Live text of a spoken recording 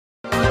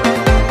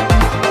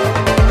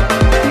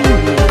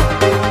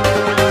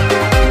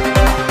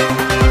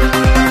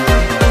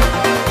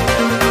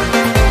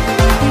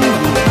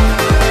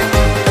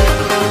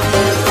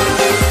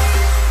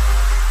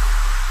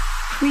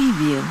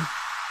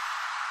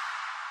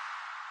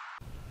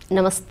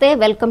నమస్తే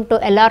welcome to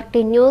LRT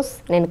news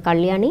నేను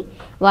కళ్యాణి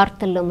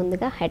వార్తల్లో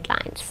ముందుగా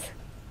హెడ్లైన్స్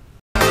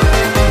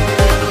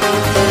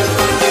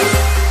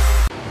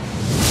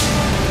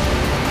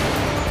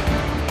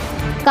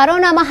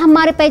కరోనా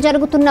మహమ్మారిపై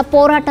జరుగుతున్న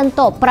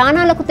పోరాటంతో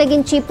ప్రాణాలకు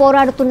తెగించి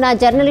పోరాడుతున్న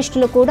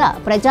జర్నలిస్టులు కూడా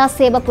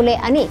ప్రజాసేవకులే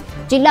అని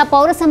జిల్లా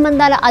పౌర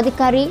సంబంధాల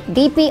అధికారి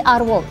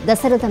DPRO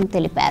దశరథం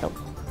తెలిపారు.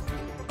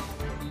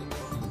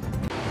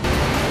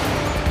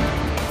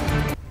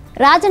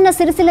 రాజన్న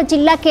సిరిసిల్ల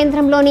జిల్లా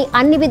కేంద్రంలోని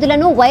అన్ని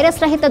విధులను వైరస్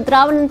రహిత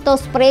ద్రావణంతో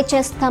స్ప్రే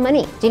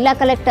చేస్తామని జిల్లా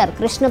కలెక్టర్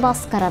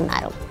కృష్ణభాస్కర్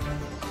అన్నారు.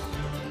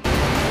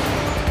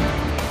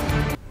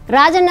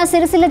 రాజన్న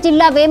సిరిసిల్ల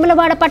జిల్లా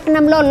వేములవాడ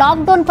పట్టణంలో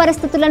లాక్డౌన్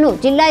పరిస్థితులను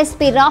జిల్లా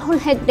ఎస్పీ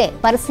రాహుల్ హెగ్డే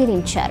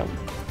పరిశీలించారు.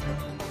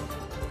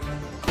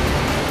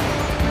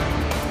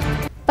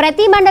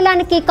 ప్రతి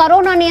మండలానికి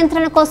కరోనా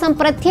నియంత్రణ కోసం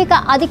ప్రత్యేక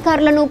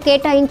అధికారులను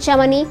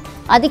కేటాయించామని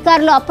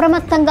అధికారులు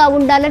అప్రమత్తంగా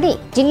ఉండాలని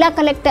జిల్లా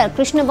కలెక్టర్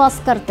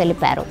కృష్ణభాస్కర్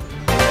తెలిపారు.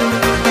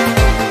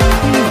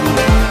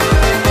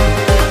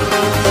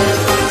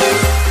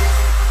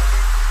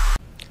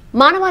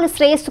 మానవాళి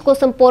శ్రేయస్సు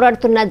కోసం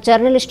పోరాడుతున్న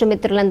జర్నలిస్టు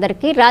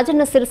మిత్రులందరికీ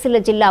రాజన్న సిరిసిల్ల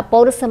జిల్లా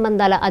పౌర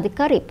సంబంధాల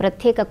అధికారి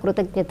ప్రత్యేక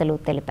కృతజ్ఞతలు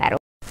తెలిపారు.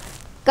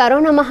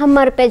 కరోనా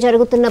మహమ్మారిపై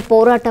జరుగుతున్న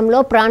పోరాటంలో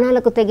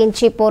ప్రాణాలకు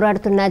తెగించి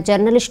పోరాడుతున్న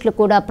జర్నలిస్టులు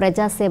కూడా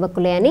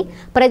ప్రజాసేవకులే అని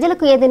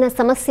ప్రజలకు ఏదైనా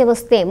సమస్య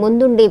వస్తే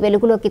ముందుండి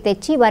వెలుగులోకి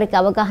తెచ్చి వారికి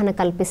అవగాహన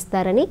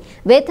కల్పిస్తారని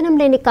వేతనం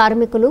లేని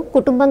కార్మికులు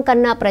కుటుంబం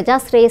కన్నా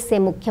ప్రజాశ్రేయస్సే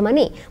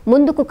ముఖ్యమని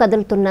ముందుకు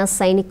కదులుతున్న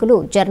సైనికులు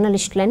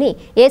జర్నలిస్టులని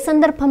ఏ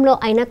సందర్భంలో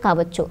అయినా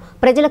కావచ్చు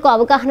ప్రజలకు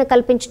అవగాహన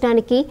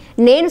కల్పించడానికి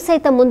నేను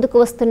సైతం ముందుకు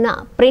వస్తున్న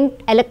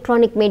ప్రింట్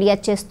ఎలక్ట్రానిక్ మీడియా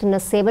చేస్తున్న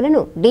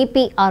సేవలను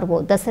DPRO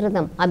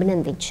దశరథం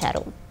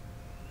అభినందించారు.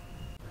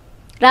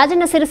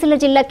 రాజన్న సిరిసిల్ల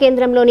జిల్లా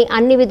కేంద్రంలోని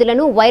అన్ని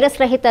విధులను వైరస్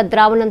రహిత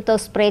ద్రావణంతో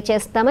స్ప్రే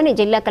చేస్తామని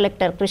జిల్లా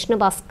కలెక్టర్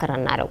కృష్ణభాస్కర్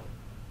అన్నారు.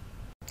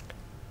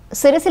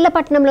 సిరిసిల్ల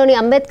పట్టణంలోని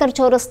అంబేద్కర్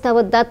చౌరస్తా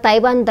వద్ద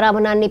తైవాన్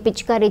ద్రావణాన్ని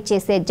పిచికారీ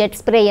చేసే జెట్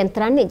స్ప్రే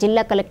యంత్రాన్ని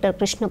జిల్లా collector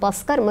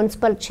Krishna Bhaskar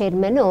municipal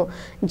chairman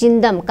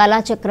Jindam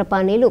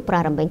కళాచక్రపాణిలు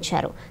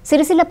ప్రారంభించారు.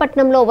 సిరిసిల్ల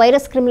పట్టణంలో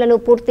వైరస్ క్రిములను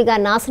పూర్తిగా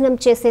నాశనం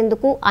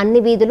చేసేందుకు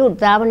అన్ని వీధులు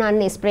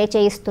ద్రావణాన్ని స్ప్రే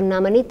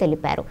చేయిస్తున్నామని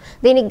తెలిపారు.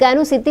 దీనికి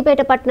గాను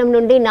సిద్దిపేట పట్టణం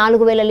నుండి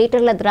 4000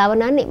 లీటర్ల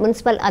ద్రావణాన్ని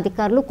మున్సిపల్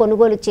అధికారులు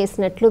కొనుగోలు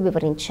చేసినట్లు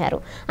వివరించారు.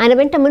 ఆయన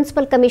వెంట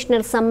municipal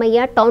commissioner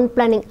Sammaiah, town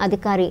planning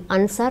అధికారి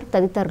అన్సార్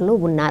తదితరులు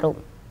ఉన్నారు.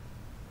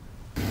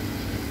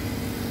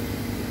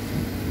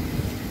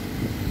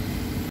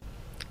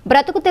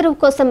 బ్రతుకు తెరువు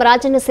కోసం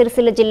రాజన్న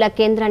సిరిసిల్ల జిల్లా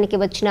కేంద్రానికి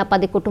వచ్చిన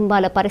 10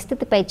 కుటుంబాల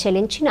పరిస్థితిపై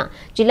చెల్లించిన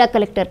జిల్లా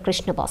కలెక్టర్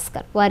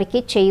కృష్ణభాస్కర్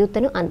వారికి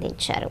చేయూతను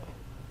అందించారు.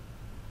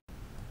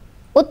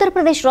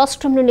 ఉత్తరప్రదేశ్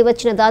రాష్ట్రం నుండి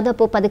వచ్చిన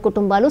దాదాపు 10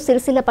 కుటుంబాలు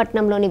సిరిసిల్ల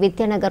పట్టణంలోని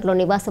విద్యానగర్లో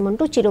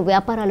నివాసముంటూ చిరు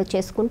వ్యాపారాలు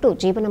చేసుకుంటూ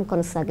జీవనం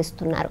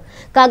కొనసాగిస్తున్నారు.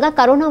 కాగా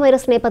కరోనా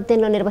వైరస్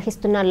నేపథ్యంలో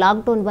నిర్వహిస్తున్న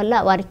లాక్డౌన్ వల్ల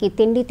వారికి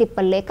తిండి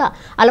తిప్పల్లేక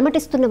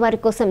అలమటిస్తున్న వారి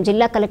కోసం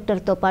జిల్లా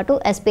కలెక్టర్తో పాటు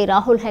ఎస్పీ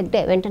రాహుల్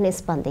హెగ్డే వెంటనే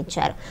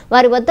స్పందించారు.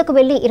 వారి వద్దకు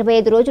వెళ్లి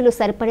 25 రోజులు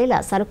సరిపడేలా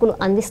సరుకులు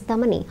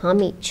అందిస్తామని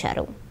హామీ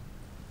ఇచ్చారు.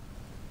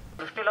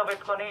 దృష్టిలో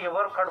పెట్టుకొని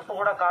ఎవరు కడుపు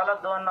కూడా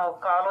కాలద్దు అన్న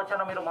ఒక్క ఆలోచన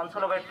మీరు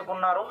మనసులో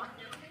పెట్టుకున్నారు.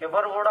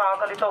 ఎవరు కూడా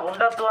ఆకలితో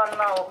ఉండద్దు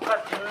అన్న ఒక్క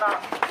చిన్న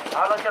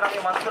ఆలోచన మీ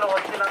మనసులో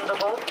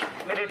వచ్చినందుకు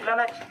మీరు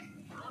ఇట్లనే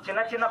చిన్న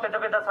చిన్న పెద్ద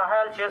పెద్ద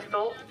సహాయాలు చేస్తూ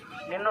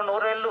నిన్ను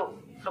నూరేళ్ళు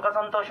సుఖ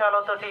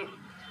సంతోషాలతోటి.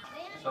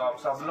 तो आप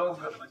सब लोग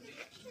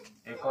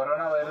ये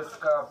कोरोना वायरस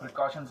का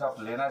प्रिकॉशंस आप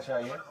लेना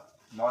चाहिए.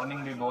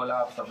 मॉर्निंग भी बोला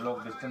आप सब लोग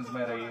डिस्टेंस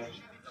में रहिए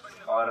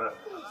और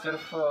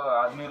सिर्फ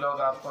आदमी लोग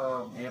आप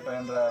ये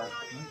पहन रहा है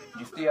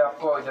इसलिए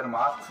आपको इधर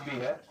मास्क भी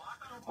है,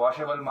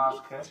 वॉशेबल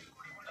मास्क है.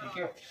 ठीक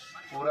है,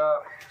 पूरा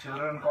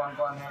चिल्ड्रन कौन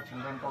कौन है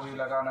चिल्ड्रन को भी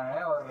लगाना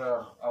है और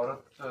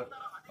औरत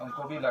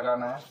उनको भी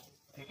लगाना है.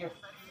 ठीक है,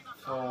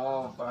 तो वो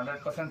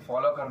 100%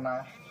 फॉलो करना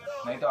है,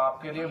 नहीं तो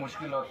आपके लिए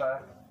मुश्किल होता है.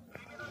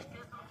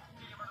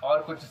 और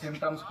कुछ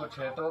सिम्टम्स कुछ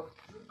है तो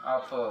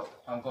आप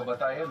हमको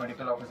बताइए,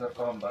 मेडिकल ऑफिसर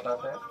को हम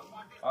बताते हैं.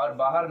 और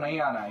बाहर नहीं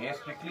आना है, ये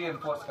स्ट्रिक्टली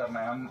इन्फोर्स करना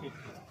है. हम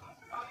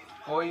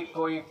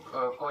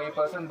कोई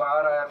पर्सन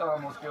बाहर आया तो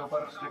हम उसके ऊपर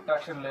स्ट्रिक्ट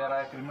एक्शन ले रहा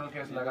है, क्रिमिनल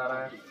केस लगा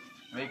रहा है,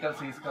 व्हीकल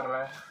सीज कर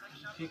रहा है.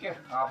 ठीक है,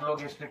 आप लोग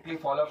ये स्ट्रिक्टली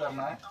फॉलो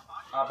करना है.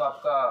 आप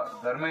आपका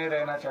घर में ही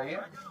रहना चाहिए.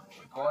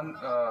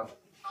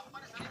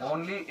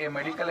 ओनली ए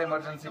मेडिकल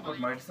इमरजेंसी कुछ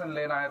मेडिसिन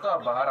लेना है तो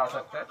आप बाहर आ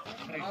सकते हैं.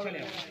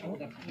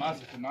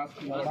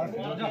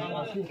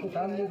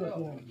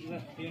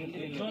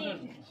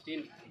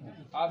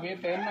 आप ये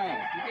पहनना है.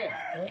 ठीक है,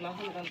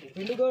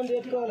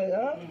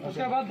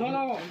 उसके बाद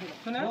धोना हो.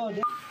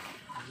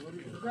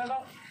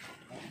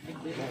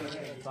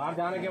 बाहर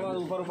जाने के बाद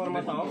ऊपर ऊपर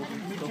मत आओ,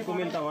 सबको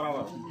मिलता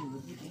बराबर.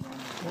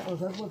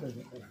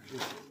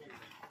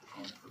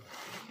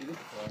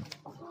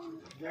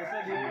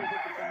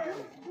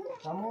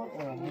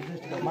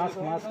 मास्क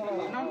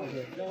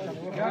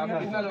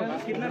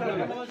कितना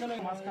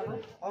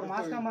और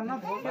मास्क का मरना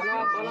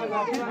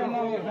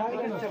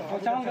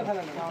चावल का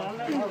थैला,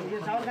 ये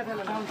चावल का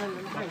थैला,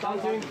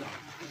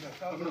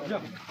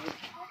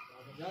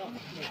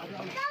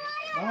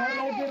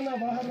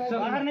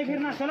 बाहर नहीं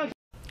फिरना चलो.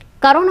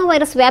 కరోనా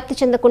వైరస్ వ్యాప్తి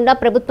చెందకుండా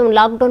ప్రభుత్వం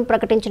లాక్డౌన్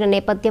ప్రకటించిన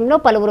నేపథ్యంలో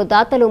పలువురు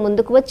దాతలు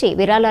ముందుకు వచ్చి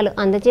విరాళాలు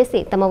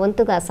అందజేసి తమ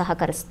వంతుగా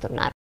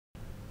సహకరిస్తున్నారు.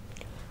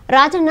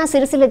 రాజన్న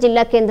సిరిసిల్ల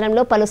జిల్లా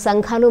కేంద్రంలో పలు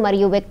సంఘాలు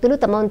మరియు వ్యక్తులు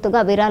తమ వంతుగా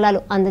విరాళాలు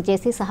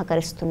అందజేసి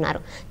సహకరిస్తున్నారు.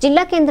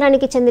 జిల్లా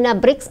కేంద్రానికి చెందిన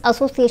బ్రిక్స్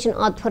అసోసియేషన్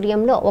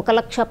ఆధ్వర్యంలో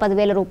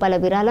 1,10,000 రూపాయల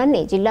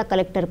విరాళాన్ని జిల్లా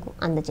కలెక్టర్కు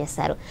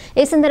అందజేశారు.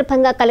 ఈ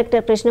సందర్భంగా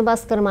కలెక్టర్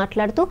కృష్ణభాస్కర్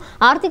మాట్లాడుతూ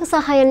ఆర్థిక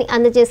సహాయాన్ని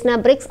అందజేసిన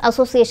బ్రిక్స్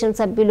అసోసియేషన్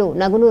సభ్యులు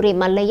నగునూరి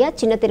మల్లయ్య,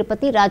 చిన్న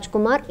తిరుపతి, రాజ్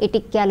కుమార్,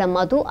 ఇటిక్యాల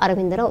మధు,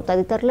 అరవిందరావు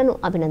తదితరులను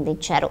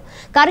అభినందించారు.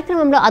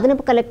 కార్యక్రమంలో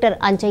అదనపు కలెక్టర్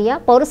అంజయ్య,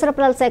 పౌర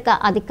సరఫరాల శాఖ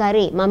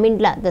అధికారి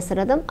మమిండ్ల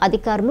దశరథం,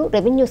 అధికారులు,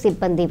 రెవెన్యూ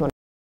సిబ్బంది.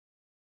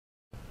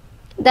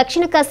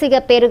 దక్షిణ కాశీగా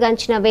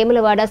పేరుగాంచిన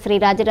వేములవాడ శ్రీ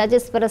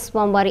రాజరాజేశ్వర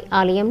స్వామివారి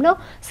ఆలయంలో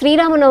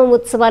శ్రీరామనవమి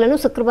ఉత్సవాలను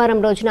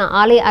శుక్రవారం రోజున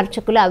ఆలయ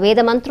అర్చకుల వేద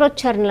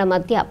మంత్రోచ్చారణల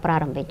మధ్య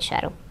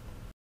ప్రారంభించారు.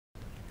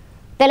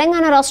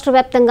 తెలంగాణ రాష్ట్ర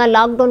వ్యాప్తంగా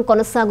లాక్డౌన్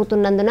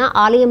కొనసాగుతున్నందున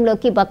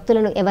ఆలయంలోకి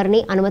భక్తులను ఎవరినీ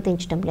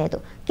అనుమతించడం లేదు.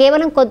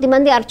 కేవలం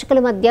కొద్దిమంది అర్చకుల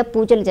మధ్య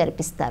పూజలు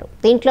జరిపిస్తారు.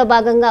 దీంట్లో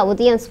భాగంగా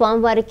ఉదయం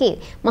స్వామివారికి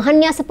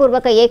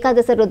మహాన్యాసపూర్వక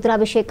ఏకాదశ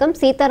రుద్రాభిషేకం,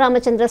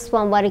 సీతారామచంద్ర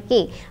స్వామివారికి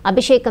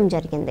అభిషేకం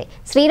జరిగింది.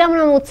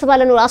 శ్రీరామనవమి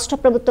ఉత్సవాలను రాష్ట్ర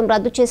ప్రభుత్వం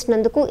రద్దు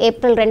చేసినందుకు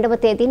ఏప్రిల్ 2వ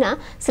తేదీన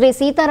శ్రీ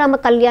సీతారామ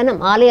కళ్యాణం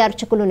ఆలయ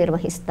అర్చకులు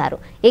నిర్వహిస్తారు.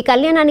 ఈ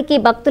కళ్యాణానికి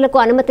భక్తులకు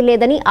అనుమతి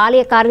లేదని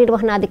ఆలయ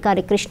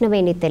కార్యనిర్వహణాధికారి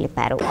కృష్ణవేణి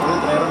తెలిపారు.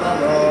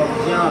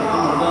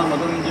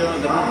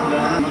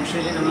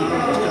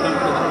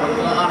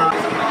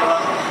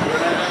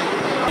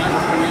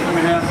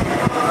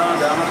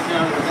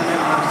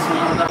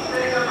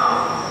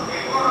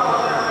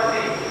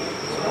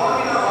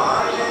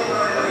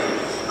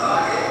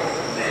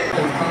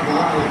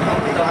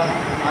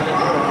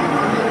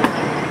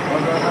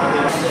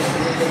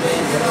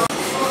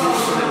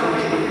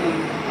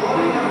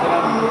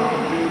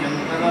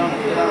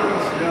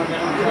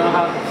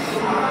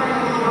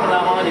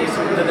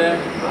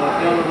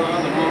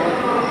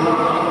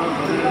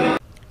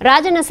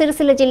 రాజన్న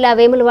సిరిసిల్ల జిల్లా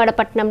వేములవాడ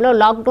పట్టణంలో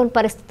లాక్డౌన్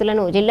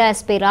పరిస్థితులను జిల్లా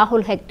ఎస్పీ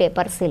రాహుల్ హెగ్డే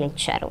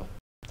పరిశీలించారు.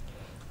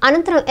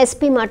 అనంతరం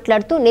ఎస్పీ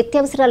మాట్లాడుతూ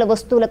నిత్యావసరాల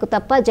వస్తువులకు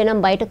తప్ప జనం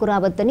బయటకు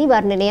రావద్దని,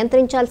 వారిని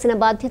నియంత్రించాల్సిన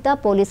బాధ్యత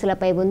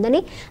పోలీసులపై ఉందని,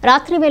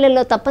 రాత్రి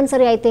వేళల్లో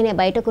తప్పనిసరి అయితేనే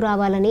బయటకు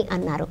రావాలని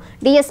అన్నారు.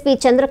 డీఎస్పీ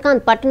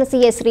చంద్రకాంత్ పట్టణ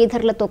సీఐ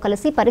శ్రీధర్లతో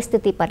కలిసి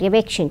పరిస్థితి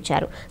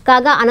పర్యవేక్షించారు.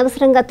 కాగా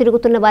అనవసరంగా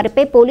తిరుగుతున్న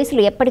వారిపై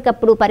పోలీసులు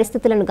ఎప్పటికప్పుడు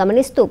పరిస్థితులను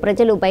గమనిస్తూ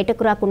ప్రజలు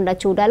బయటకు రాకుండా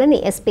చూడాలని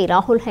ఎస్పీ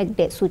రాహుల్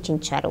హెగ్డే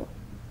సూచించారు.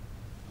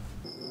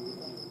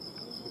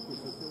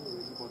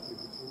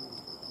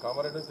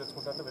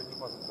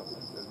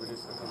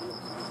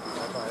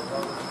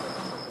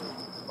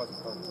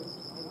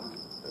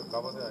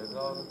 కాకపోతే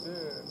హైదరాబాద్ నుంచి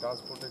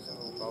ట్రాన్స్పోర్టేషన్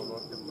ప్రాబ్లం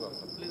అని చెప్తున్నారు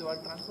సార్. లేదు, వాళ్ళ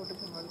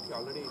ట్రాన్స్పోర్టేషన్ వాళ్ళకి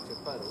ఆల్రెడీ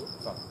చెప్పారు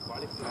సార్.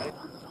 వాళ్ళకి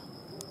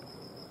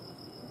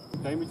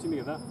టైం ఇచ్చింది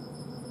కదా,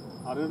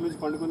 6 రోజుల నుంచి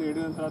పండుకొని 7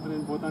 గంటల తర్వాత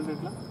నేను పోతా అంటే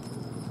ఎట్లా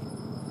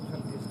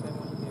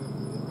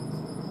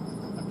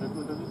అట్లా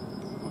ఎట్లుంటుంది?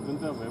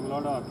 పొద్దుంతా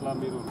వేములవాడ అట్లా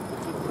మీరు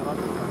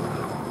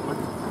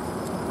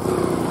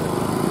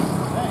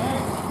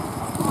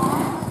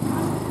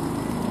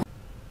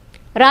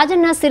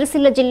రాజన్న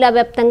సిరిసిల్ల జిల్లా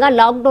వ్యాప్తంగా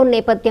లాక్డౌన్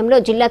నేపథ్యంలో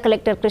జిల్లా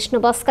కలెక్టర్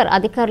కృష్ణభాస్కర్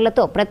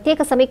అధికారులతో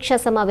ప్రత్యేక సమీక్షా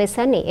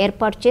సమావేశాన్ని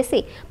ఏర్పాటు చేసి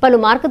పలు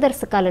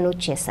మార్గదర్శకాలను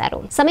చేశారు.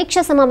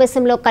 సమీక్షా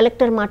సమావేశంలో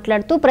కలెక్టర్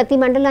మాట్లాడుతూ ప్రతి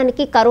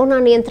మండలానికి కరోనా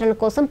నియంత్రణ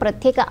కోసం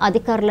ప్రత్యేక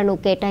అధికారులను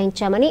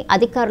కేటాయించామని,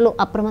 అధికారులు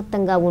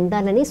అప్రమత్తంగా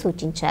ఉండాలని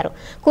సూచించారు.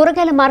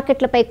 కూరగాయల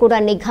మార్కెట్లపై కూడా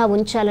నిఘా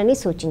ఉంచాలని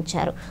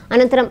సూచించారు.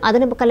 అనంతరం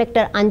అదనపు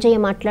కలెక్టర్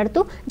అంజయ్య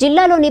మాట్లాడుతూ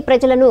జిల్లాలోని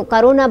ప్రజలను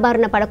కరోనా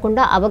బారిన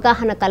పడకుండా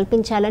అవగాహన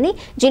కల్పించాలని,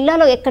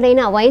 జిల్లాలో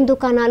ఎక్కడైనా వైన్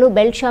దుకాణాలు,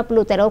 బెల్ట్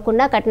షాపులు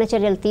తెరవకుండా కఠిన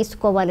చర్యలు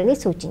తీసుకోవాలని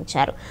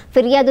సూచించారు.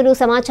 ఫిర్యాదులు,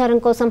 సమాచారం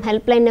కోసం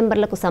హెల్ప్ లైన్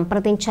నెంబర్లకు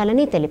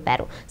సంప్రదించాలని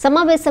తెలిపారు.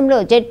 సమావేశంలో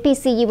జెడ్పీ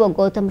సీఈఓ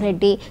గౌతమ్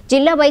రెడ్డి,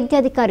 జిల్లా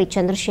వైద్యాధికారి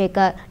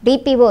Chandrasekhar,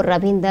 DPO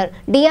Ravinder,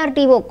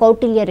 DRDO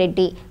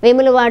Kautilya Reddy,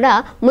 Vemulawada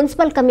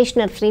municipal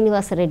commissioner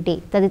Srinivasa Reddy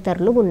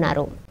తదితరులు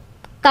ఉన్నారు.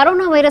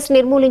 కరోనా వైరస్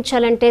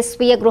నిర్మూలించాలంటే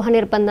స్వీయ గృహ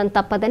నిర్బంధం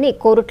తప్పదని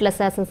కోరుట్ల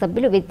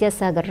శాసనసభ్యులు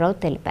విద్యాసాగర్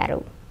రావు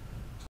తెలిపారు.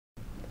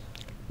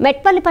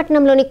 మెట్పల్లి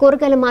పట్టణంలోని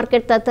కూరగాయల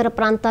మార్కెట్ తదితర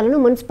ప్రాంతాలను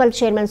మున్సిపల్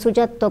చైర్మన్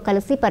సుజాత్తో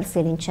కలిసి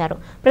పరిశీలించారు.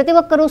 ప్రతి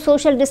ఒక్కరూ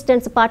సోషల్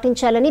డిస్టెన్స్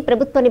పాటించాలని,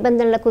 ప్రభుత్వ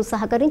నిబంధనలకు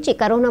సహకరించి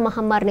కరోనా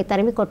మహమ్మారిని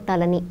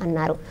తరిమికొట్టాలని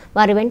అన్నారు.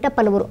 వారి వెంట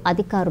పలువురు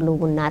అధికారులు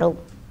ఉన్నారు.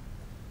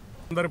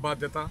 అందరి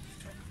బాధ్యత,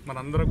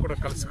 మనందరం కూడా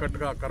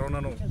కలిసికట్టుగా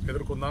కరోనాను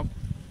ఎదుర్కొందాం.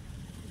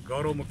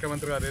 గౌరవ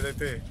ముఖ్యమంత్రి గారు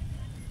ఏదైతే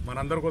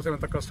మనందరి కోసం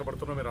ఎంత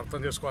కష్టపడుతున్నా మీరు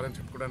అర్థం చేసుకోవాలని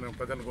చెప్పి కూడా నేను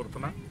ప్రజలను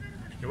కోరుతున్నా.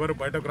 ఎవరు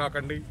బయటకు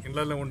రాకండి,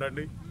 ఇళ్లలోనే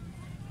ఉండండి.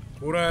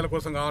 కూరగాయల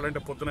కోసం కావాలంటే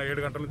పొద్దున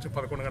 7 గంటల నుంచి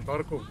 11 గంటల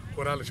వరకు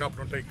కూరగాయల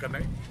షాపులు ఉంటాయి. ఇక్కడనే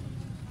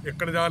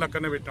ఎక్కడ జాగాలి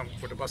అక్కడనే పెట్టాం.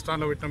 ఒకటి బస్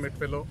స్టాండ్లో పెట్టాం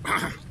మెట్పల్లిలో,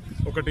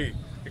 ఒకటి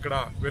ఇక్కడ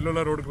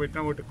వెల్లుల రోడ్డుకు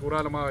పెట్టాం, ఒకటి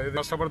కూరగాయలు మా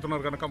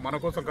కష్టపడుతున్నారు కనుక మన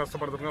కోసం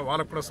కష్టపడుతున్నారు,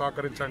 వాళ్ళకు కూడా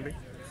సహకరించండి.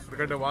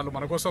 ఎందుకంటే వాళ్ళు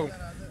మన కోసం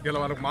ఇలా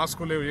వాళ్ళకి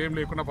మాస్కులు లేవు, ఏం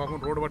లేకుండా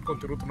పాపం రోడ్డు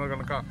పట్టుకొని తిరుగుతున్నారు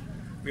కనుక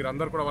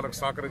మీరందరూ కూడా వాళ్ళకి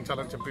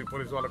సహకరించాలని చెప్పి,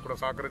 పోలీసు వాళ్ళకు కూడా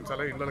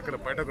సహకరించాలి,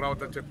 ఇళ్ళకి బయటకు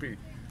రావద్దని చెప్పి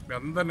మీ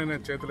అందరినీ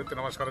నేను చేతులెత్తి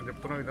నమస్కారం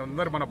చెప్తున్నాను. ఇది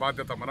అందరూ మన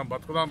బాధ్యత. మనం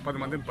బతుకుదాం,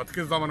 10 మందిని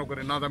బతికిద్దామని ఒక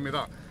నినాదం మీద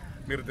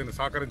మీరు దీన్ని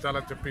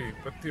సహకరించాలని చెప్పి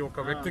ప్రతి ఒక్క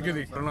వ్యక్తికి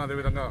ఇది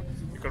అదేవిధంగా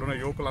ఇక్కడ ఉన్న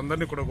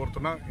యువకులందరినీ కూడా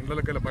కోరుతున్నా.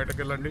 ఇళ్ళకి వెళ్ళి బయటకు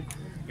వెళ్ళండి,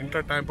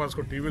 ఇంట్లో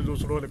టైంపాస్కు టీవీలు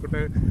చూసడో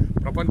లేకుంటే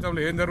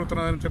ప్రపంచంలో ఏం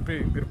జరుగుతున్నదని చెప్పి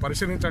మీరు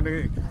పరిశీలించండి,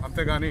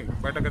 అంతేగాని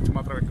బయటకు వచ్చి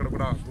మాత్రం ఎక్కడ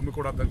కూడా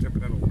గుమ్మికూడదని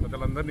చెప్పి నేను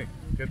ప్రజలందరినీ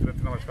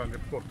చేతులెత్తిన నమస్కారం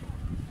చెప్పి కోరుతున్నాను.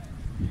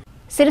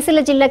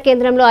 సిరిసిల్ల జిల్లా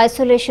కేంద్రంలో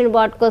ఐసోలేషన్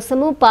వార్డు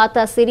కోసము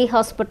పాత సిరి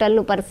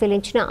హాస్పిటల్ను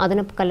పరిశీలించిన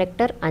అదనపు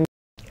కలెక్టర్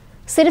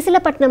సిరిసిల్ల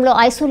పట్టణంలో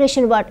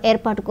ఐసోలేషన్ వార్డ్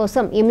ఏర్పాటు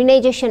కోసం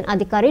ఇమ్యునైజేషన్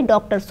అధికారి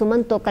డాక్టర్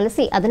సుమన్తో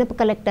కలిసి అదనపు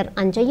కలెక్టర్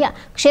అంజయ్య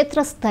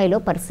క్షేత్రస్థాయిలో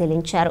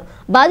పరిశీలించారు.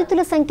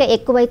 బాధితుల సంఖ్య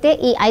ఎక్కువైతే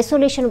ఈ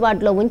ఐసోలేషన్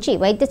వార్డులో ఉంచి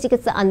వైద్య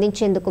చికిత్స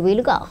అందించేందుకు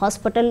వీలుగా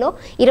హాస్పిటల్లో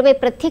 20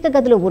 ప్రత్యేక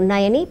గదులు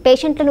ఉన్నాయని,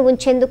 పేషెంట్లను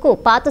ఉంచేందుకు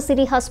పాత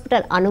సిరి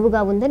హాస్పిటల్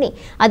అనువుగా ఉందని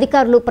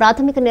అధికారులు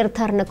ప్రాథమిక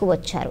నిర్ధారణకు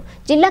వచ్చారు.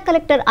 జిల్లా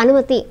కలెక్టర్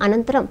అనుమతి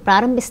అనంతరం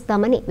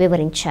ప్రారంభిస్తామని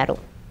వివరించారు.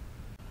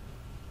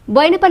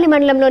 బోయినపల్లి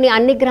మండలంలోని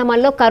అన్ని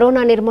గ్రామాల్లో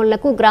కరోనా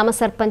నిర్మూలనకు గ్రామ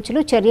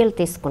సర్పంచులు చర్యలు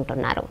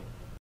తీసుకుంటున్నారు.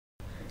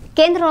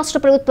 కేంద్ర రాష్ట్ర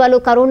ప్రభుత్వాలు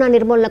కరోనా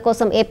నిర్మూలన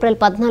కోసం ఏప్రిల్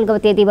 14వ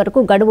తేదీ వరకు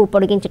గడువు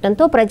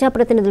పొడిగించడంతో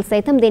ప్రజాప్రతినిధులు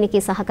సైతం దీనికి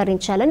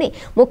సహకరించాలని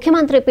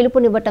ముఖ్యమంత్రి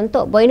పిలుపునివ్వడంతో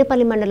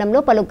బోయినపల్లి మండలంలో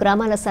పలు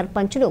గ్రామాల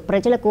సర్పంచులు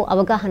ప్రజలకు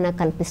అవగాహన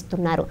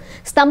కల్పిస్తున్నారు.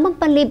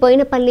 స్తంభంపల్లి,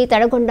 బోయినపల్లి,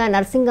 తడగొండ,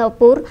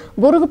 నర్సింగాపూర్,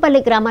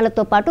 బురుగుపల్లి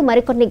గ్రామాలతో పాటు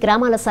మరికొన్ని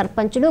గ్రామాల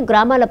సర్పంచులు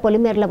గ్రామాల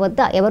పొలిమేర్ల వద్ద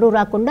ఎవరూ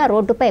రాకుండా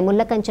రోడ్డుపై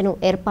ముళ్లకంచెను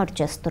ఏర్పాటు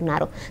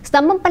చేస్తున్నారు.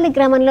 స్తంభంపల్లి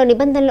గ్రామంలో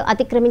నిబంధనలు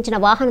అతిక్రమించిన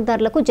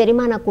వాహనదారులకు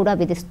జరిమానా కూడా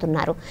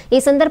విధిస్తున్నారు.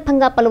 ఈ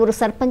సందర్భంగా పలువురు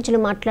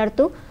సర్పంచులు మాట్లాడుతూ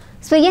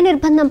స్వీయ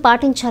నిర్బంధం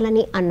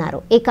పాటించాలని అన్నారు.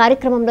 ఈ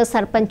కార్యక్రమంలో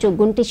సర్పంచ్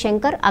గుంటి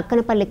శంకర్,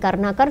 అక్కనపల్లి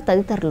కరుణాకర్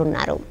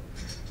తదితరులున్నారు.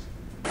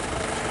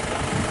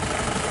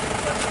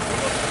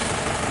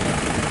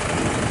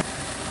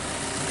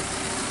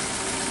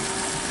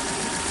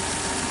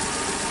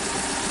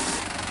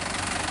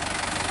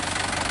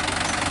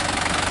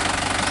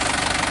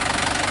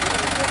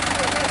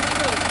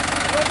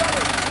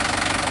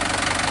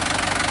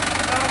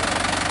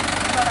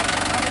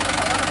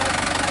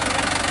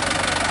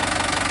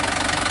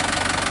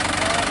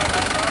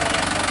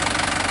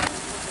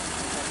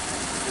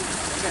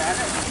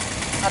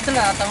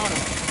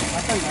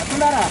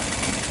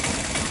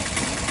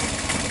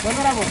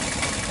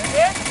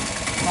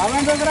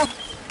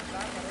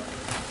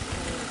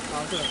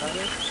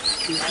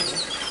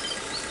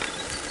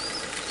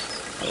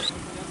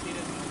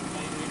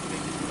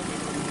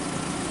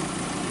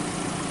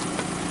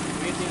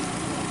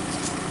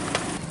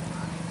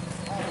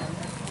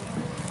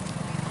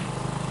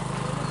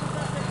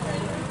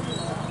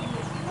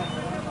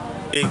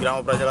 ఈ గ్రామ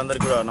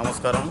ప్రజలందరికీ కూడా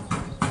నమస్కారం.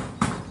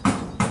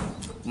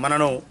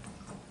 మనను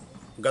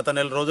గత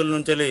నెల రోజుల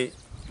నుంచి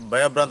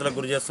భయభ్రాంతులకు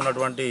గురి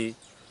చేస్తున్నటువంటి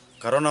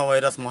కరోనా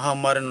వైరస్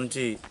మహమ్మారి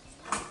నుంచి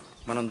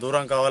మనం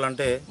దూరం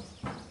కావాలంటే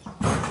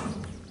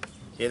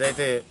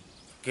ఏదైతే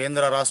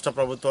కేంద్ర రాష్ట్ర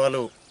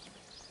ప్రభుత్వాలు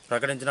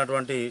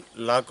ప్రకటించినటువంటి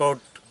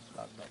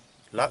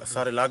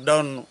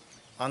లాక్డౌన్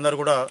అందరూ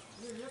కూడా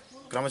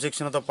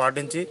క్రమశిక్షణతో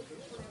పాటించి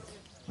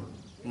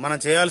మనం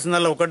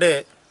చేయాల్సిందల్లా ఒకటే,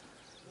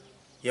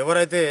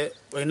 ఎవరైతే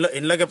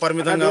ఇళ్ళకే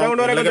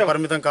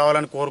పరిమితం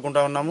కావాలని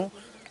కోరుకుంటా ఉన్నాము.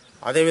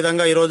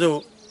 అదేవిధంగా ఈరోజు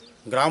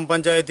గ్రామ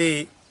పంచాయతీ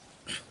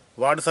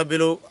వార్డు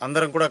సభ్యులు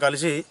అందరం కూడా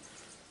కలిసి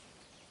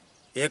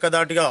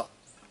ఏకదాటిగా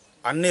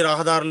అన్ని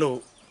రహదారులు,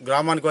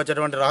 గ్రామానికి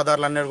వచ్చేటువంటి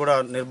రహదారులన్నీ కూడా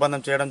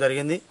నిర్బంధం చేయడం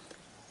జరిగింది.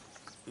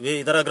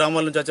 ఇతర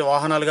గ్రామాల నుంచి వచ్చే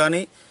వాహనాలు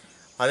కానీ,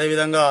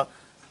 అదేవిధంగా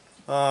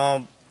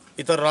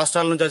ఇతర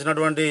రాష్ట్రాల నుంచి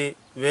వచ్చినటువంటి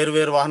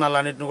వేరు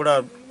వాహనాలన్నింటిని కూడా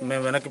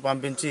మేము వెనక్కి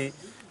పంపించి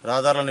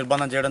రహదారుల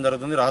నిర్బంధం చేయడం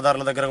జరుగుతుంది.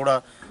 రహదారుల దగ్గర కూడా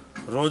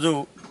రోజు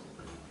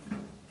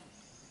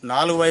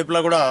 4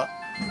 వైపులా కూడా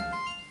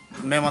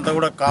మేమంతా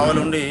కూడా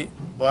కావాలండి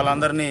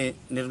వాళ్ళందరినీ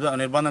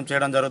నిర్బంధం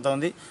చేయడం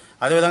జరుగుతుంది.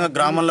 అదేవిధంగా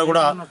గ్రామంలో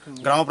కూడా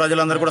గ్రామ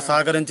ప్రజలందరూ కూడా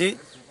సహకరించి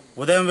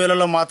ఉదయం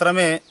వేళల్లో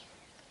మాత్రమే,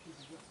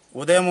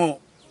 ఉదయం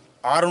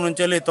 6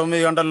 నుంచి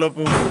 9 గంటల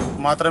లోపు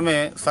మాత్రమే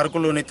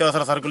సరుకులు,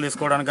 నిత్యావసర సరుకులు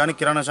తీసుకోవడానికి కానీ,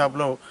 కిరాణా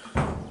షాపులో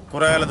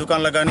కూరగాయల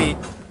దుకాణాలకు కానీ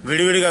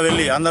విడివిడిగా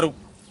వెళ్ళి అందరూ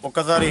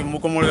ఒక్కసారి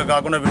మూకుమ్మడిగా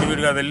కాకుండా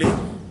విడివిడిగా వెళ్ళి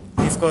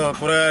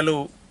కూరగాయలు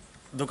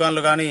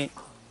దుకాణాలు కానీ,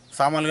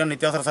 సామాన్లు కానీ,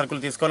 నిత్యావసర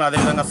సరుకులు తీసుకోవాలి.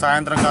 అదేవిధంగా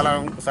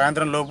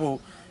సాయంత్రం లోపు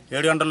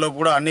 7 గంటల లోపు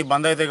కూడా అన్నీ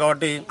బంద్ అవుతాయి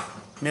కాబట్టి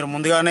మీరు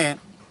ముందుగానే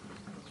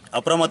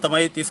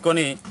అప్రమత్తమై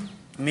తీసుకొని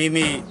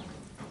మీ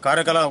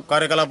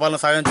కార్యకలాపాలను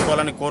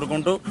సాగించుకోవాలని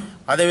కోరుకుంటూ,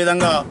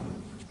 అదేవిధంగా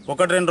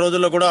 1-2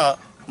 రోజుల్లో కూడా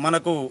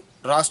మనకు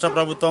రాష్ట్ర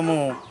ప్రభుత్వము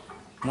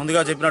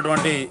ముందుగా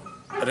చెప్పినటువంటి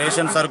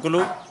రేషన్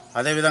సరుకులు,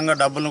 అదేవిధంగా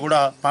డబ్బులను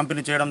కూడా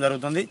పంపిణీ చేయడం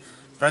జరుగుతుంది.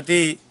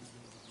 ప్రతి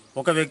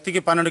ఒక వ్యక్తికి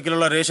 12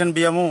 కిలోల రేషన్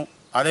బియ్యము,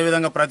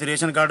 అదేవిధంగా ప్రతి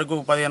రేషన్ కార్డుకు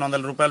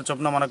 1500 రూపాయల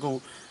చొప్పున మనకు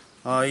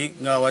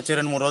వచ్చే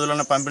 2-3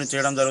 రోజుల్లోనే పంపిణీ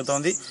చేయడం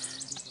జరుగుతుంది.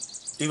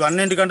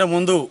 ఇవన్నింటికంటే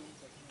ముందు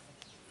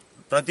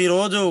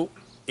ప్రతిరోజు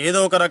ఏదో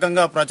ఒక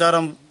రకంగా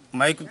ప్రచారం,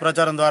 మైక్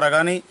ప్రచారం ద్వారా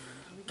కానీ,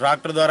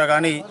 ట్రాక్టర్ ద్వారా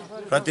కానీ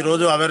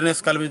ప్రతిరోజు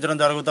అవేర్నెస్ కల్పించడం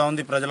జరుగుతూ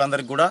ఉంది.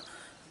 ప్రజలందరికీ కూడా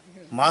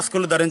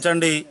మాస్కులు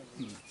ధరించండి,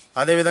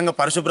 అదేవిధంగా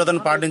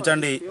పరిశుభ్రతను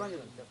పాటించండి.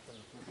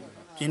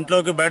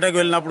 ఇంట్లోకి బయటకు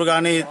వెళ్ళినప్పుడు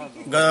కానీ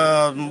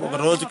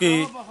రోజుకి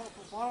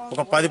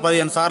ఒక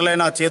 10-15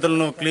 సార్లైనా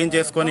చేతులను క్లీన్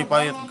చేసుకొని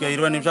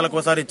 20 నిమిషాలకు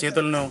ఒకసారి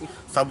చేతులను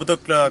సబ్బుతో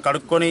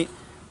కడుక్కొని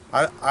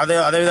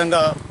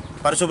అదేవిధంగా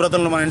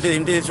పరిశుభ్రతలను మన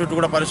ఇంటి చుట్టూ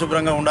కూడా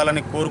పరిశుభ్రంగా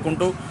ఉండాలని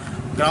కోరుకుంటూ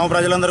గ్రామ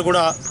ప్రజలందరూ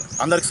కూడా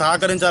అందరికి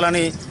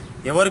సహకరించాలని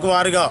ఎవరికి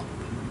వారిగా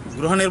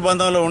గృహ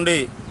నిర్బంధంలో ఉండి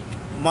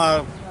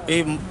ఈ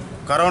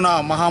కరోనా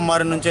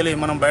మహమ్మారి నుంచి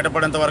మనం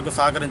బయటపడేంత వరకు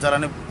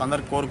సహకరించాలని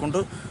అందరికి కోరుకుంటూ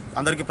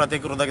అందరికీ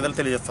ప్రత్యేక కృతజ్ఞతలు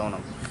తెలియజేస్తా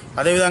ఉన్నాం.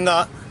 అదేవిధంగా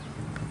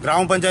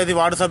గ్రామ పంచాయతీ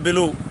వార్డు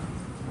సభ్యులు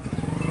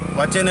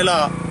వచ్చే నెల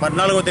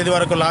 14వ తేదీ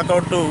వరకు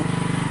లాకౌట్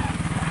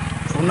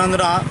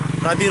ఉన్నందున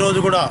ప్రతిరోజు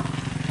కూడా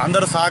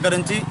అందరూ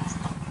సహకరించి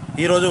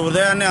ఈరోజు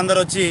ఉదయాన్నే అందరూ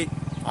వచ్చి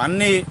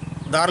అన్ని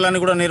దారులన్నీ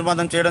కూడా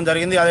నిర్బంధం చేయడం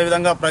జరిగింది.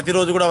 అదేవిధంగా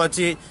ప్రతిరోజు కూడా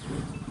వచ్చి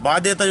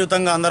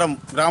బాధ్యతాయుతంగా అందరం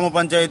గ్రామ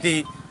పంచాయతీ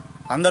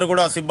అందరూ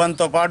కూడా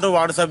సిబ్బందితో పాటు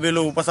వార్డు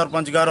సభ్యులు ఉప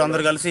సర్పంచ్ గారు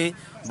అందరూ కలిసి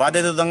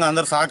బాధ్యతాయుతంగా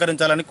అందరూ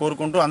సహకరించాలని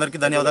కోరుకుంటూ అందరికీ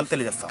ధన్యవాదాలు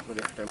తెలియజేస్తాం.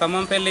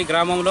 స్తంభంపల్లి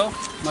గ్రామంలో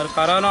మరి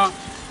కరోనా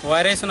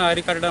వైరస్ను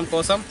అరికట్టడం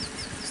కోసం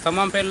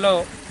స్తంభంపల్లిలో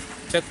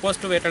చెక్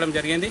పోస్టు పెట్టడం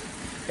జరిగింది.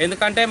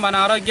 ఎందుకంటే మన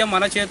ఆరోగ్యం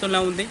మన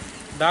చేతుల్లో ఉంది,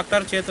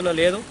 డాక్టర్ చేతుల్లో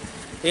లేదు.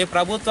 ఏ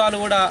ప్రభుత్వాలు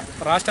కూడా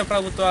రాష్ట్ర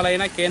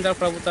ప్రభుత్వాలైనా కేంద్ర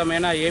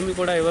ప్రభుత్వమైనా ఏమి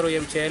కూడా ఎవరు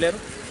ఏం చేయలేరు.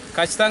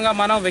 ఖచ్చితంగా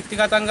మనం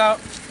వ్యక్తిగతంగా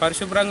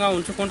పరిశుభ్రంగా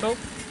ఉంచుకుంటూ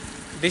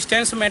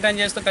డిస్టెన్స్ మెయింటైన్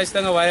చేస్తూ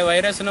ఖచ్చితంగా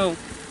వైరస్ను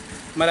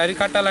మరి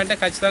అరికట్టాలంటే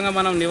ఖచ్చితంగా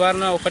మనం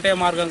నివారణ ఒకటే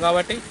మార్గం.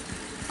 కాబట్టి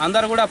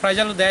అందరూ కూడా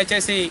ప్రజలు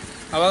దయచేసి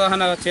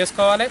అవగాహన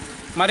చేసుకోవాలి.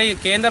 మరి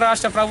కేంద్ర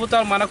రాష్ట్ర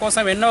ప్రభుత్వాలు మన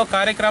కోసం ఎన్నో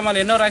కార్యక్రమాలు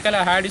ఎన్నో రకాల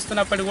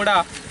ఇస్తున్నప్పటికీ కూడా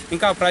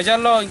ఇంకా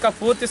ప్రజల్లో ఇంకా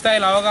పూర్తి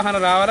స్థాయిలో అవగాహన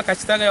రావాలి.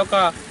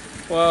 ఖచ్చితంగా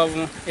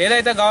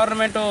ఏదైతే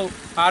గవర్నమెంట్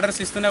ఆర్డర్స్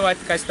ఇస్తున్నాయో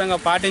వాటిని ఖచ్చితంగా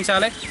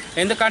పాటించాలి.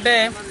 ఎందుకంటే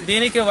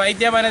దీనికి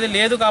వైద్యం అనేది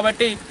లేదు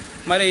కాబట్టి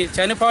మరి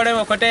చనిపోవడం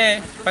ఒకటే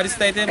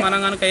పరిస్థితి అయితే మనం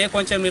కనుక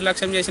కొంచెం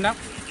నిర్లక్ష్యం చేసినా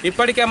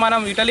ఇప్పటికే మనం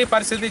ఇటలీ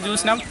పరిస్థితి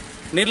చూసినాం.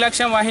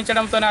 నిర్లక్ష్యం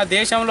వహించడంతో ఆ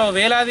దేశంలో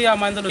వేలాది ఆ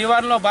మందులు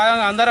నివారణలో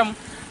భాగంగా అందరం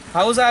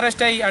హౌస్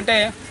అరెస్ట్ అయ్యి అంటే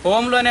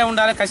హోమ్లోనే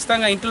ఉండాలి,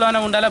 ఖచ్చితంగా ఇంట్లోనే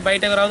ఉండాలి,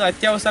 బయటకు రాదు.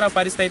 అత్యవసర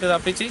పరిస్థితి అయితే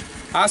తప్పించి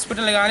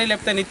హాస్పిటల్ కానీ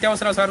లేకపోతే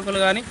నిత్యావసర సరుకులు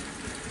కానీ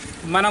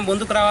మనం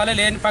ముందుకు రావాలి.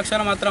 లేని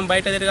పక్షాన మాత్రం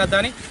బయట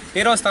తిరగద్దని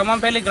ఈరోజు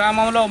స్తంభంపల్లి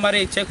గ్రామంలో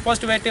మరి చెక్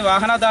పోస్ట్ పెట్టి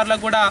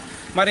వాహనదారులకు కూడా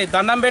మరి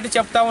దండం పెట్టి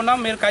చెప్తా ఉన్నాం.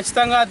 మీరు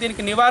ఖచ్చితంగా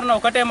దీనికి నివారణ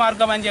ఒకటే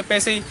మార్గం అని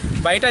చెప్పేసి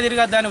బయట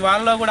తిరగద్దని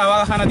వాళ్ళలో కూడా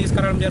అవగాహన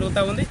తీసుకురావడం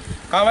జరుగుతూ ఉంది.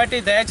 కాబట్టి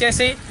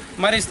దయచేసి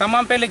మరి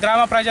స్తంభంపల్లి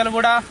గ్రామ ప్రజలు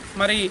కూడా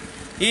మరి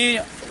ఈ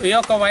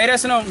యొక్క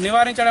వైరస్ను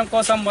నివారించడం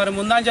కోసం మరి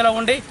ముందంజలో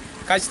ఉండి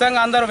ఖచ్చితంగా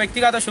అందరూ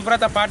వ్యక్తిగత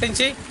శుభ్రత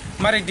పాటించి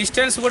మరి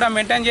డిస్టెన్స్ కూడా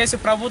మెయింటైన్ చేసి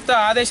ప్రభుత్వ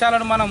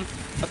ఆదేశాలను మనం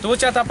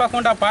తూచా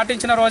తప్పకుండా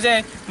పాటించిన రోజే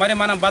మరి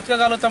మనం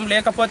బతకగలుగుతాం.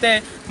 లేకపోతే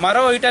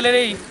మరో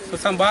ఇటలీ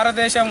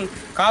భారతదేశం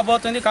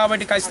కాబోతుంది.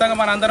 కాబట్టి ఖచ్చితంగా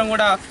మన అందరం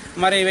కూడా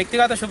మరి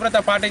వ్యక్తిగత శుభ్రత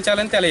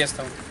పాటించాలని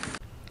తెలియజేస్తాం.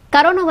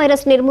 కరోనా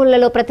వైరస్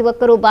నిర్మూలనలో ప్రతి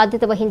ఒక్కరూ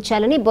బాధ్యత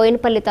వహించాలని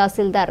బోయినపల్లి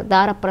తహసీల్దార్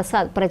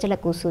దారప్రసాద్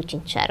ప్రజలకు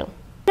సూచించారు.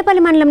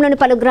 బోయినపల్లి మండలంలోని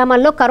పలు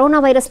గ్రామాల్లో కరోనా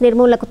వైరస్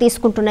నిర్మూలనకు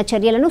తీసుకుంటున్న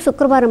చర్యలను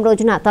శుక్రవారం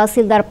రోజున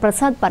తహసీల్దార్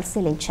ప్రసాద్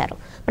పరిశీలించారు.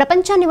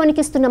 ప్రపంచాన్ని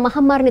వణికిస్తున్న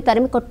మహమ్మారిని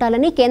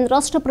తరిమికొట్టాలని కేంద్ర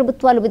రాష్ట్ర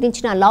ప్రభుత్వాలు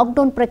విధించిన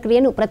లాక్డౌన్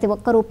ప్రక్రియను ప్రతి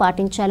ఒక్కరూ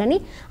పాటించాలని,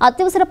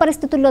 అత్యవసర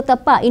పరిస్థితుల్లో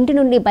తప్ప ఇంటి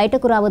నుండి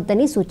బయటకు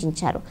రావద్దని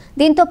సూచించారు.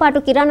 దీంతో పాటు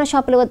కిరాణా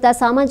షాపుల వద్ద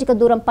సామాజిక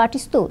దూరం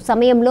పాటిస్తూ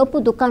సమయంలోపు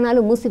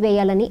దుకాణాలు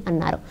మూసివేయాలని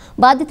అన్నారు.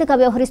 బాధ్యతగా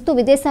వ్యవహరిస్తూ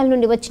విదేశాల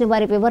నుండి వచ్చిన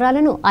వారి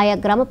వివరాలను ఆయా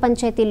గ్రామ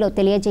పంచాయతీల్లో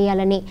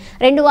తెలియజేయాలని,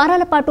 2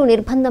 వారాల పాటు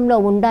నిర్బంధంలో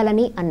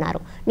ఉండాలని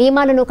అన్నారు.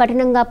 నియమాలను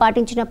కఠినంగా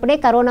పాటించినప్పుడే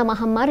కరోనా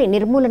మహమ్మారి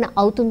నిర్మూలన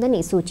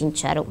అవుతుందని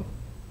సూచించారు.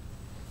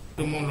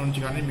 కుటుంబంలో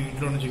నుంచి కానీ మీ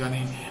ఇంట్లో నుంచి కానీ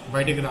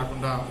బయటికి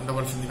రాకుండా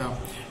ఉండవలసిందిగా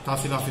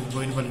తహసీల్ ఆఫీస్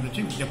బోయినపల్లి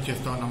నుంచి విజ్ఞప్తి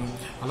చేస్తూ ఉన్నాము.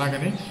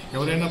 అలాగనే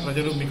ఎవరైనా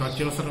ప్రజలు మీకు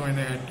అత్యవసరమైన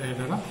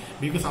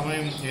మీకు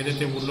సమయం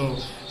ఏదైతే ఊళ్ళో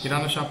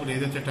కిరాణా షాపులు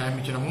ఏదైతే టైం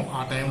ఇచ్చినామో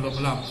ఆ టైం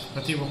లోపల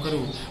ప్రతి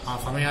ఒక్కరూ ఆ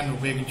సమయాన్ని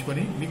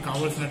ఉపయోగించుకొని మీకు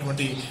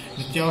కావాల్సినటువంటి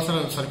నిత్యావసర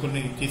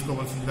సరుకుల్ని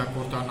తీసుకోవాల్సిందిగా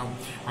కోరుతా ఉన్నాం.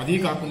 అదీ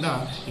కాకుండా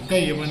ఇంకా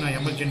ఏమైనా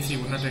ఎమర్జెన్సీ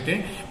ఉన్నట్లయితే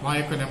మా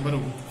యొక్క నెంబరు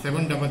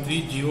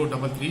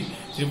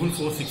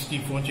 7330334446కి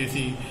ఫోన్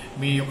చేసి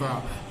మీ యొక్క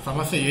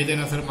సమస్య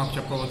ఏదైనా సరే మాకు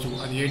చెప్పవచ్చు.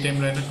 అది ఏ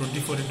టైంలో అయినా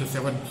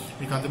 24/7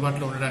 మీకు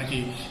అందుబాటులో ఉండడానికి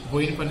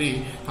బోయినపల్లి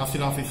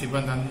తహసీల్ ఆఫీస్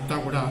సిబ్బంది అంతా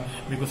కూడా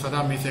మీకు సదా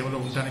మీ సేవలో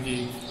ఉండడానికి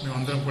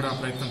మేమందరం కూడా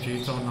ప్రయత్నం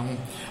చేస్తూ ఉన్నాము.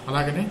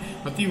 అలాగనే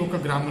ప్రతి ఒక్క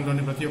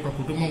గ్రామంలోని ప్రతి ఒక్క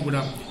కుటుంబం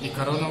కూడా ఈ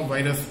కరోనా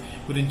వైరస్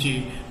గురించి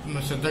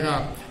శ్రద్ధగా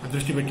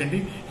దృష్టి పెట్టండి.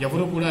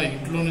 ఎవరు కూడా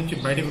ఇంట్లో నుంచి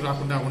బయటకు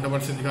రాకుండా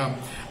ఉండవలసిందిగా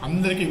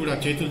అందరికీ కూడా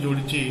చేతులు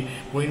జోడించి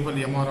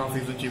బోయినపల్లి ఎంఆర్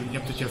ఆఫీస్ నుంచి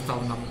విజ్ఞప్తి చేస్తూ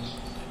ఉన్నాము.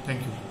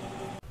 Thank you.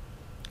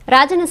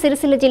 రాజన్న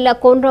సిరిసిల్ల జిల్లా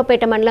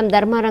కోన్రావుపేట మండలం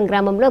ధర్మారం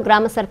గ్రామంలో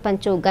గ్రామ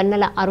సర్పంచ్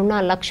గన్నల అరుణ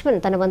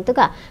లక్ష్మణ్ తన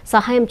వంతుగా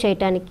సహాయం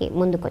చేయడానికి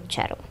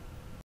ముందుకొచ్చారు.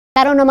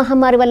 కరోనా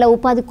మహమ్మారి వల్ల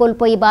ఉపాధి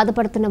కోల్పోయి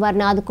బాధపడుతున్న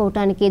వారిని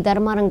ఆదుకోవడానికి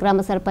ధర్మారం గ్రామ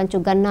సర్పంచ్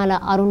గన్నాల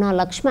అరుణ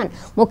లక్ష్మణ్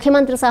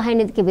ముఖ్యమంత్రి సహాయ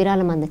నిధికి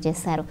విరాళం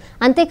అందజేశారు.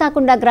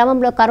 అంతేకాకుండా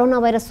గ్రామంలో కరోనా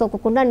వైరస్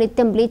సోకకుండా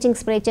నిత్యం బ్లీచింగ్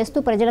స్ప్రే చేస్తూ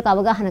ప్రజలకు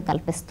అవగాహన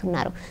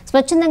కల్పిస్తున్నారు.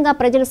 స్వచ్ఛందంగా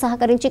ప్రజలు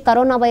సహకరించి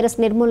కరోనా వైరస్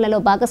నిర్మూలనలో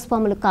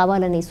భాగస్వాములు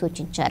కావాలని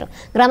సూచించారు.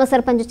 గ్రామ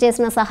సర్పంచ్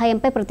చేసిన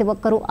సహాయంపై ప్రతి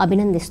ఒక్కరూ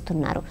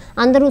అభినందిస్తున్నారు.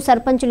 అందరూ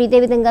సర్పంచులు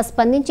ఇదే విధంగా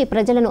స్పందించి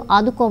ప్రజలను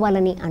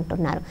ఆదుకోవాలని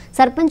అంటున్నారు.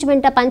 సర్పంచ్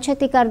వెంట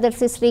పంచాయతీ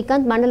కార్యదర్శి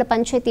శ్రీకాంత్, మండల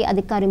పంచాయతీ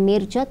అధికారి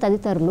మీర్జా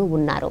తదితరులు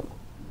ఉన్నారు.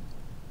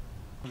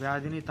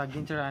 వ్యాధిని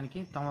తగ్గించడానికి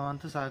తమ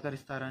వంతు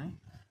సహకరిస్తారని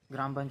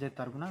గ్రామ పంచాయతీ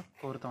తరఫున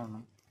కోరుతా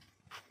ఉన్నాం.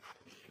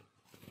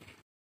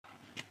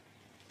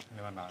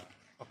 ఏమన్నా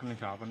ఒక్క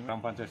నిమిషం ఆపండి. గ్రామ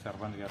పంచాయతీ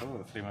సర్పంచ్ గారు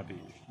శ్రీమతి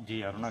జి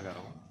అరుణ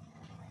గారు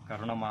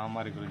కరోనా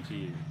మహమ్మారి గురించి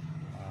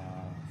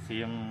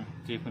సీఎం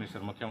చీఫ్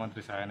మినిస్టర్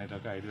ముఖ్యమంత్రి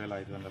సహాయనిధికి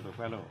 5,500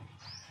 రూపాయలు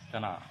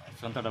తన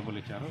సొంత డబ్బులు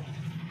ఇచ్చారు.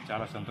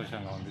 చాలా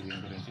సంతోషంగా ఉంది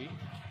దీని గురించి.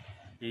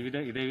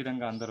 ఇదే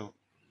విధంగా అందరూ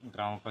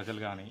గ్రామ ప్రజలు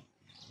కానీ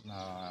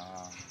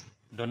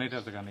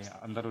డొనేటర్స్ కానీ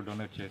అందరూ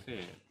డొనేట్ చేసి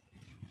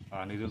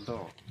ఆ నిధులతో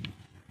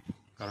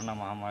కరోనా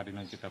మహమ్మారి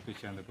నుంచి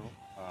తప్పించేందుకు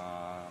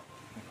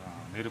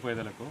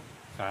నిరుపేదలకు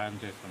సహాయం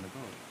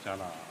చేసేందుకు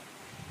చాలా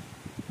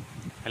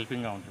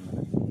హెల్పింగ్గా ఉంటుంది.